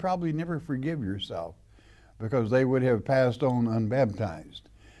 you would probably never forgive yourself because they would have passed on unbaptized.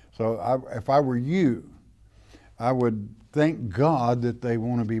 So if I were you, I would thank God that they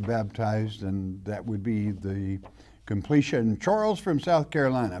want to be baptized, and that would be the completion. Charles from South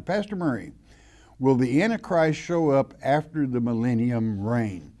Carolina. Pastor Murray, will the Antichrist show up after the millennium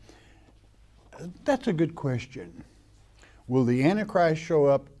reign? That's a good question. Will the Antichrist show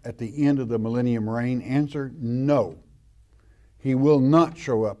up at the end of the millennium reign? Answer, no. He will not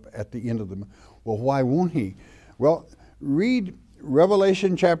show up at the end of the... Well, why won't he? Well, read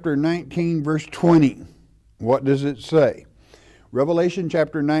Revelation chapter 19, verse 20. What does it say? Revelation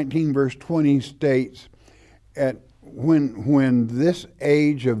chapter 19, verse 20 states, when this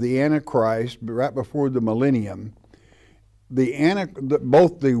age of the Antichrist, right before the millennium,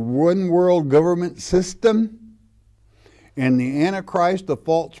 both the one world government system and the Antichrist, the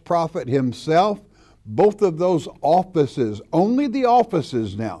false prophet himself, both of those offices, only the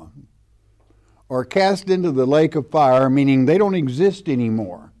offices now, are cast into the lake of fire, meaning they don't exist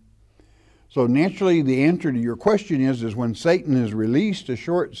anymore. So naturally, the answer to your question is when Satan is released a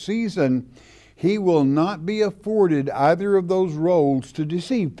short season, he will not be afforded either of those roles to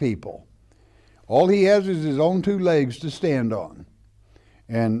deceive people. All he has is his own two legs to stand on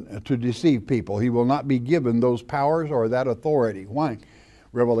and to deceive people. He will not be given those powers or that authority. Why?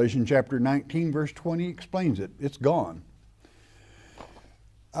 Revelation chapter 19, verse 20 explains it. It's gone.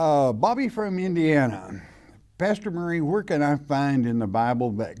 Bobby from Indiana. Pastor Murray, where can I find in the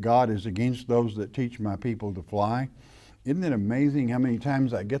Bible that God is against those that teach my people to fly? Isn't it amazing how many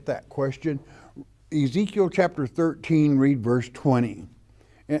times I get that question? Ezekiel chapter 13, read verse 20.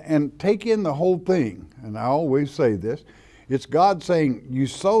 And take in the whole thing. And I always say this. It's God saying, you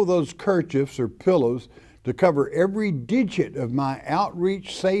sew those kerchiefs or pillows to cover every digit of my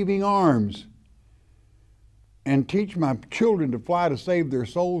outreach saving arms and teach my children to fly to save their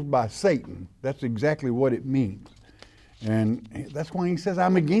souls by Satan. That's exactly what it means. And that's why he says,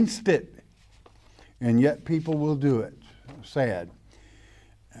 I'm against it. And yet people will do it. Sad.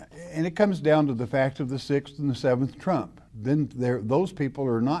 And it comes down to the fact of the sixth and the seventh trump. Then those people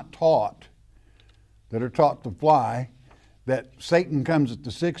are not taught, that are taught to fly, that Satan comes at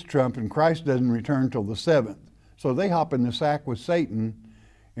the sixth trump and Christ doesn't return till the seventh. So they hop in the sack with Satan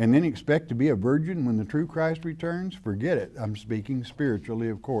and then expect to be a virgin when the true Christ returns? Forget it. I'm speaking spiritually,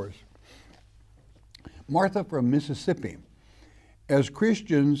 of course. Martha from Mississippi. As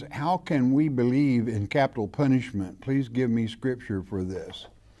Christians, how can we believe in capital punishment? Please give me scripture for this.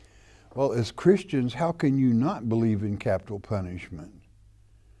 Well, as Christians, how can you not believe in capital punishment?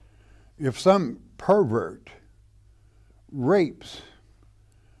 If some pervert rapes,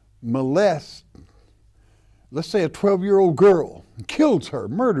 molests, let's say a 12-year-old girl, kills her,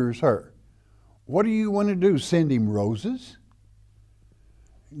 murders her, what do you want to do? Send him roses?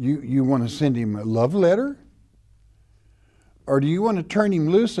 You want to send him a love letter? Or do you want to turn him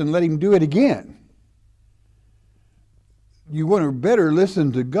loose and let him do it again? You want to better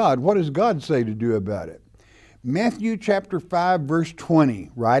listen to God. What does God say to do about it? Matthew chapter 5, verse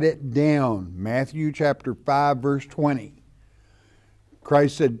 20. Write it down. Matthew chapter 5, verse 20.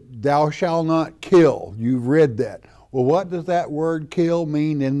 Christ said, thou shalt not kill. You've read that. Well, what does that word kill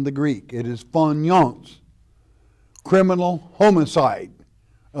mean in the Greek? It is phonios, criminal homicide,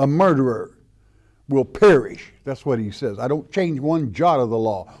 a murderer. will perish. That's what he says. I don't change one jot of the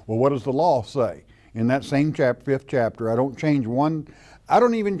law. Well, what does the law say? In that same chapter, 5th chapter, I don't change one. I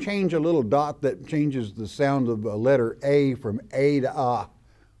don't even change a little dot that changes the sound of a letter A from A to A.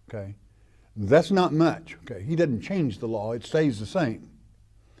 Okay, that's not much. Okay, he doesn't change the law; it stays the same.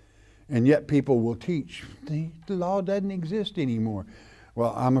 And yet, people will teach the law doesn't exist anymore.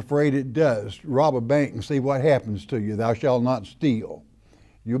 Well, I'm afraid it does. Rob a bank and see what happens to you. Thou shalt not steal.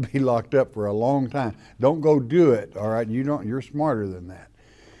 You'll be locked up for a long time. Don't go do it. All right, you're smarter than that.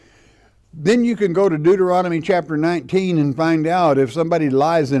 Then you can go to Deuteronomy chapter 19 and find out if somebody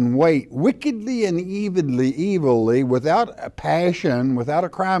lies in wait wickedly and evilly, without a passion, without a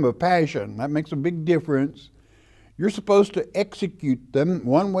crime of passion. That makes a big difference. You're supposed to execute them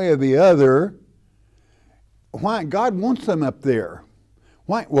one way or the other. Why? God wants them up there.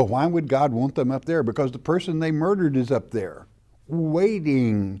 Why? Well, why would God want them up there? Because the person they murdered is up there,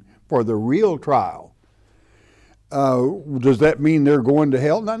 waiting for the real trial. Does that mean they're going to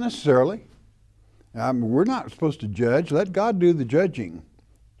hell? Not necessarily. We're not supposed to judge. Let God do the judging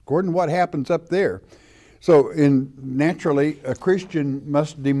according to what happens up there. So naturally, a Christian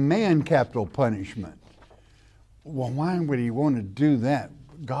must demand capital punishment. Well, why would he want to do that?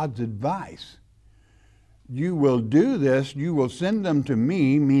 God's advice. You will do this, you will send them to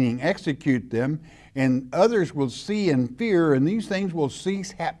me, meaning execute them, and others will see and fear, and these things will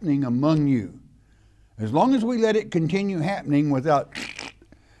cease happening among you. As long as we let it continue happening without,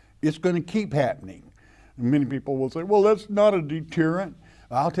 it's going to keep happening. And many people will say, well, that's not a deterrent.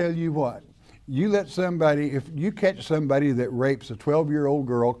 I'll tell you what, you let somebody, if you catch somebody that rapes a 12-year-old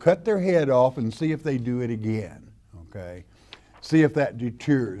girl, cut their head off and see if they do it again, okay? See if that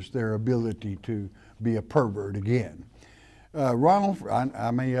deters their ability to be a pervert again. Ronald,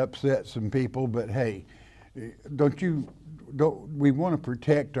 I may upset some people, but hey, don't we want to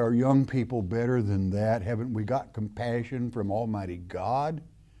protect our young people better than that? Haven't we got compassion from Almighty God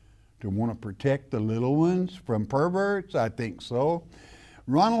to want to protect the little ones from perverts? I think so.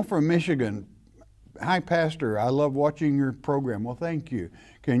 Ronald from Michigan. Hi, Pastor. I love watching your program. Well, thank you.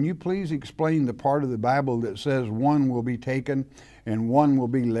 Can you please explain the part of the Bible that says one will be taken and one will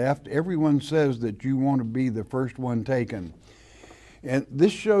be left? Everyone says that you want to be the first one taken. And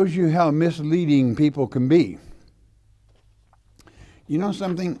this shows you how misleading people can be. You know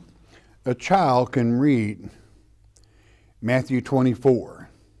something? A child can read Matthew 24.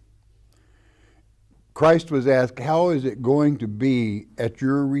 Christ was asked, how is it going to be at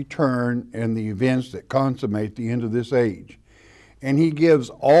your return and the events that consummate the end of this age? And he gives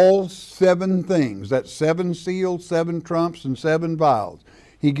all 7 things. That's 7 seals, 7 trumps, and 7 vials.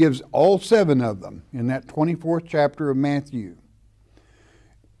 He gives all 7 of them in that 24th chapter of Matthew,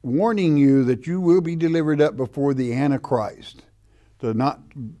 warning you that you will be delivered up before the Antichrist. So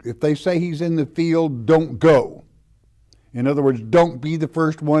if they say he's in the field, don't go. In other words, don't be the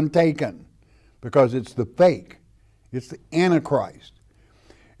first one taken, because it's the fake. It's the Antichrist.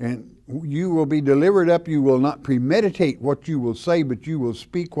 And you will be delivered up. You will not premeditate what you will say, but you will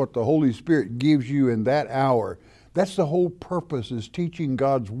speak what the Holy Spirit gives you in that hour. That's the whole purpose, is teaching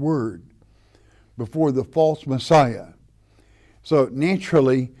God's Word before the false Messiah. So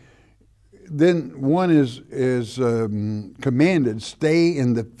naturally, then one is commanded, stay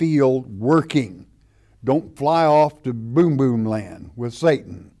in the field working. Don't fly off to boom boom land with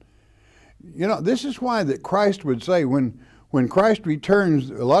Satan. You know, this is why that Christ would say when Christ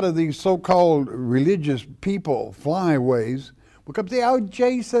returns, a lot of these so-called religious people, flyaways, will come say, oh,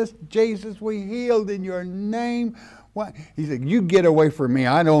 Jesus, we healed in your name. Why? He said, you get away from me.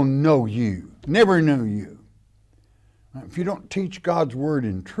 I don't know you. Never knew you. If you don't teach God's Word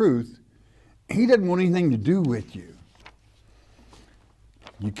in truth, He doesn't want anything to do with you.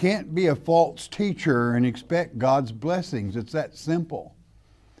 You can't be a false teacher and expect God's blessings. It's that simple.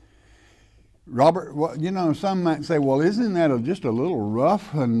 Robert, well, you know, some might say, well, isn't that just a little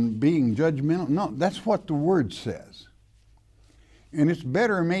rough and being judgmental? No, that's what the Word says. And it's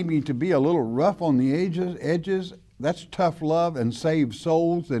better maybe to be a little rough on the edges. That's tough love and save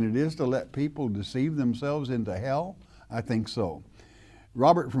souls than it is to let people deceive themselves into hell. I think so.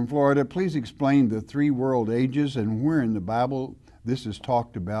 Robert from Florida, please explain the 3 world ages and where in the Bible this is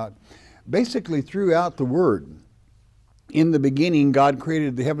talked about. Basically throughout the Word. In the beginning, God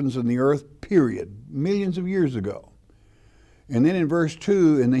created the heavens and the earth, period, millions of years ago. And then in verse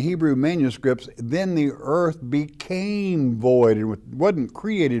 2 in the Hebrew manuscripts, then the earth became void, and wasn't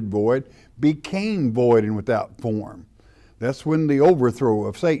created void, became void and without form. That's when the overthrow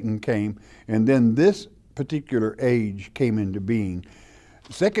of Satan came, and then this particular age came into being.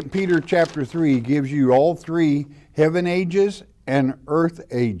 2 Peter chapter 3 gives you all 3 heaven ages and earth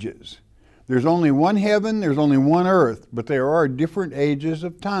ages. There's only one heaven, there's only one earth, but there are different ages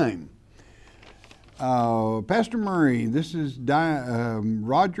of time. Pastor Murray, this is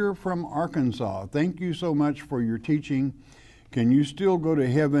Roger from Arkansas. Thank you so much for your teaching. Can you still go to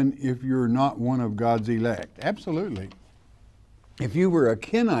heaven if you're not one of God's elect? Absolutely. If you were a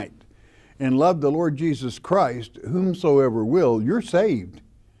Kenite and loved the Lord Jesus Christ, whomsoever will, you're saved.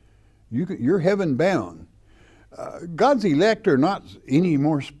 You're heaven bound. God's elect are not any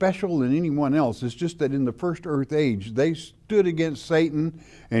more special than anyone else. It's just that in the first earth age, they stood against Satan,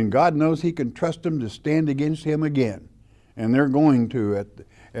 and God knows He can trust them to stand against him again. And they're going to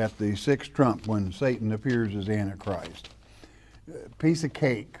at the sixth trump when Satan appears as Antichrist. Piece of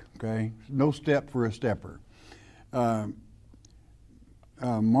cake, okay? No step for a stepper.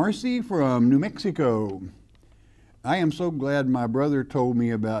 Marcy from New Mexico. I am so glad my brother told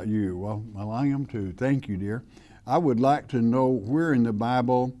me about you. Well, I am too. Thank you, dear. I would like to know where in the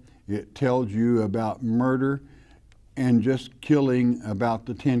Bible it tells you about murder and just killing about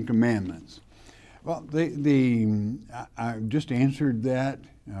the Ten Commandments. Well, I just answered that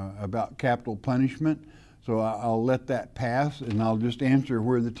about capital punishment, so I'll let that pass, and I'll just answer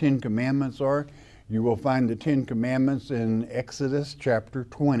where the Ten Commandments are. You will find the Ten Commandments in Exodus chapter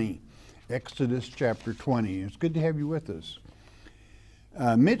 20. Exodus chapter 20. It's good to have you with us.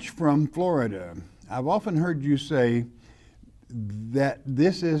 Mitch from Florida. I've often heard you say that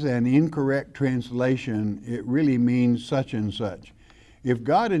this is an incorrect translation. It really means such and such. If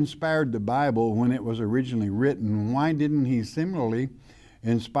God inspired the Bible when it was originally written, why didn't He similarly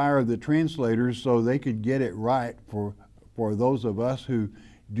inspire the translators so they could get it right for those of us who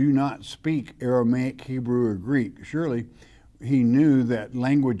do not speak Aramaic, Hebrew, or Greek? Surely He knew that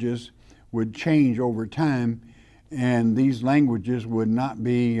languages would change over time, and these languages would not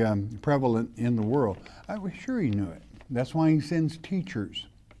be prevalent in the world. I was sure He knew it. That's why He sends teachers.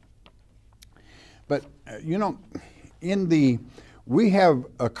 But we have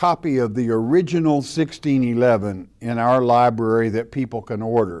a copy of the original 1611 in our library that people can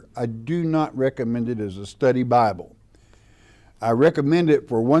order. I do not recommend it as a study Bible. I recommend it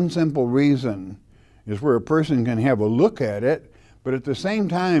for one simple reason, is where a person can have a look at it, but at the same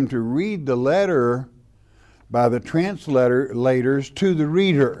time to read the letter by the translators to the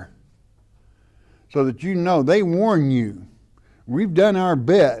reader, so that you know they warn you. We've done our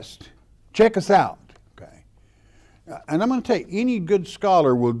best. Check us out. Okay. And I'm going to tell you, any good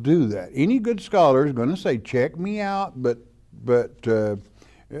scholar will do that. Any good scholar is going to say, check me out, but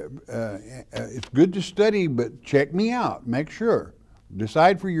it's good to study, but check me out. Make sure.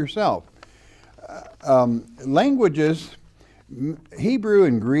 Decide for yourself. Languages, Hebrew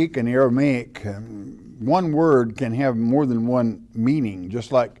and Greek and Aramaic, one word can have more than one meaning,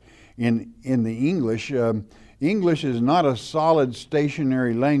 just like in the English. English is not a solid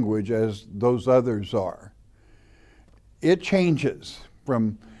stationary language as those others are. It changes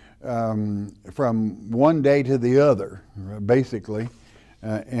from one day to the other, basically,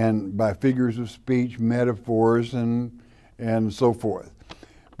 and by figures of speech, metaphors, and so forth.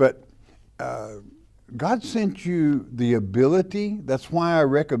 But God sent you the ability. That's why I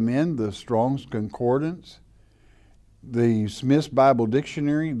recommend the Strong's Concordance, the Smith's Bible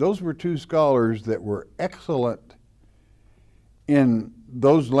Dictionary. Those were two scholars that were excellent in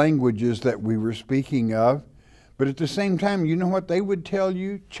those languages that we were speaking of. But at the same time, you know what they would tell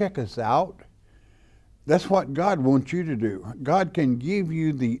you? Check us out. That's what God wants you to do. God can give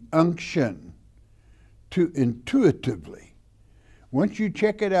you the unction to intuitively, once you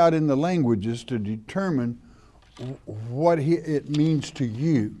check it out in the languages, to determine what it means to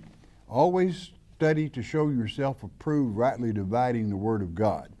you. Always study to show yourself approved, rightly dividing the Word of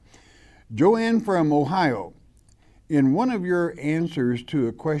God. Joanne from Ohio. In one of your answers to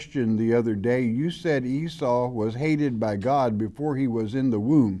a question the other day, you said Esau was hated by God before he was in the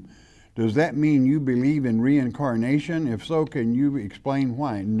womb. Does that mean you believe in reincarnation? If so, can you explain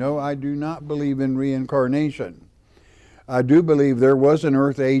why? No, I do not believe in reincarnation. I do believe there was an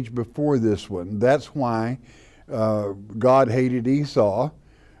earth age before this one. That's why God hated Esau.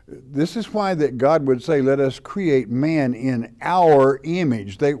 This is why that God would say, let us create man in our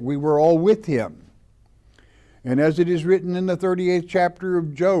image. We were all with him. And as it is written in the 38th chapter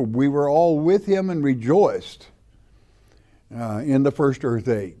of Job, we were all with him and rejoiced in the first earth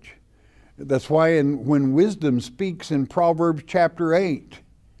age. That's why when wisdom speaks in Proverbs chapter 8,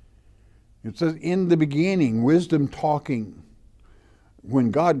 it says, in the beginning, wisdom talking. When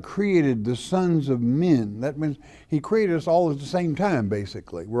God created the sons of men, that means He created us all at the same time,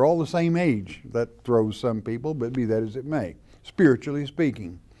 basically. We're all the same age. That throws some people, but be that as it may, spiritually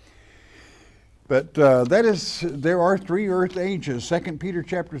speaking. But there are three earth ages. 2 Peter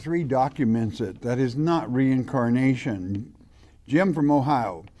chapter 3 documents it. That is not reincarnation. Jim from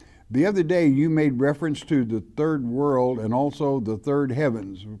Ohio. The other day you made reference to the third world and also the third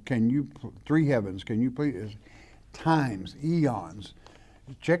heavens. Three heavens, can you please? Times, eons.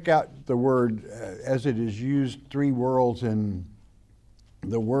 Check out the word as it is used, three worlds in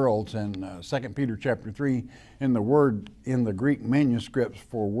the worlds in 2 Peter chapter 3, and the word in the Greek manuscripts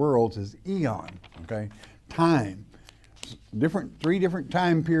for worlds is eon, okay? Time. Three different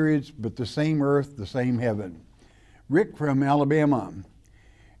time periods, but the same earth, the same heaven. Rick from Alabama.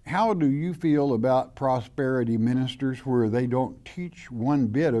 How do you feel about prosperity ministers where they don't teach one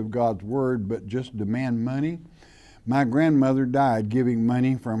bit of God's word but just demand money? My grandmother died giving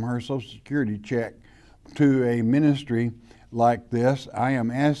money from her Social Security check to a ministry like this. I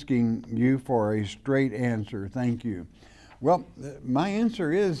am asking you for a straight answer. Thank you. Well, my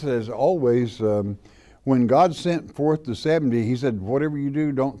answer is, as always, when God sent forth the 70, he said, whatever you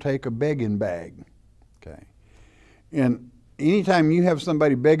do, don't take a begging bag. Okay. And anytime you have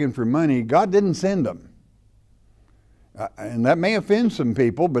somebody begging for money, God didn't send them. And that may offend some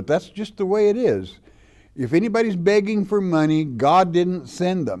people, but that's just the way it is. If anybody's begging for money, God didn't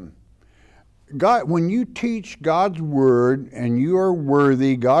send them. God, when you teach God's word and you are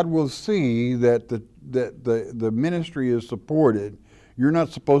worthy, God will see that the ministry is supported. You're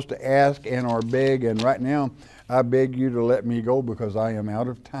not supposed to ask and or beg, and right now I beg you to let me go because I am out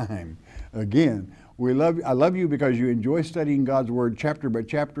of time. Again, I love you because you enjoy studying God's word chapter by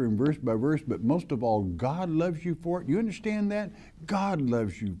chapter and verse by verse, but most of all, God loves you for it. You understand that? God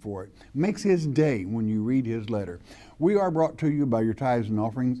loves you for it. Makes his day when you read his letter. We are brought to you by your tithes and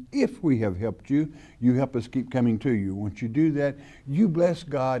offerings. If we have helped you, you help us keep coming to you. Once you do that, you bless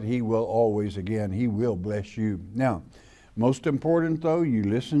God. He will always, again, he will bless you. Now, most important though, you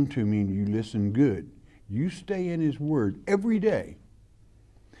listen to me and you listen good. You stay in his word every day.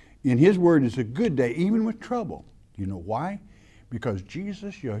 In his word is a good day, even with trouble. You know why? Because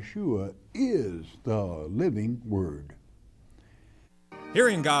Jesus, Yeshua, is the living word.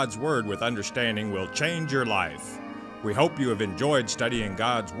 Hearing God's word with understanding will change your life. We hope you have enjoyed studying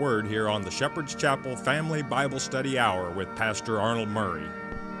God's word here on the Shepherd's Chapel Family Bible Study Hour with Pastor Arnold Murray.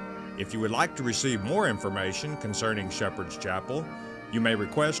 If you would like to receive more information concerning Shepherd's Chapel, you may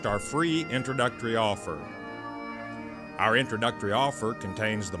request our free introductory offer. Our introductory offer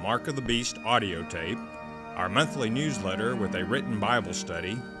contains the Mark of the Beast audio tape, our monthly newsletter with a written Bible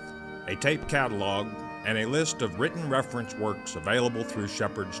study, a tape catalog, and a list of written reference works available through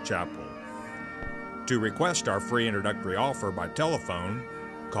Shepherd's Chapel. To request our free introductory offer by telephone,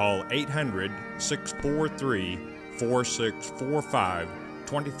 call 800-643-4645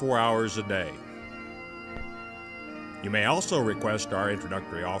 24 hours a day. You may also request our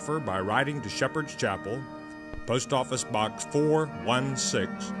introductory offer by writing to Shepherd's Chapel, Post Office Box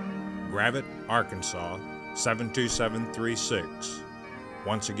 416, Gravette, Arkansas 72736.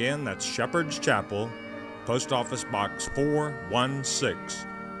 Once again, that's Shepherd's Chapel, Post Office Box 416,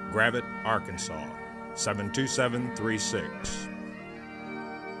 Gravette, Arkansas 72736.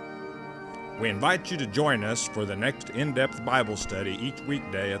 We invite you to join us for the next in-depth Bible study each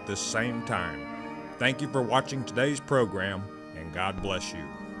weekday at this same time. Thank you for watching today's program, and God bless you.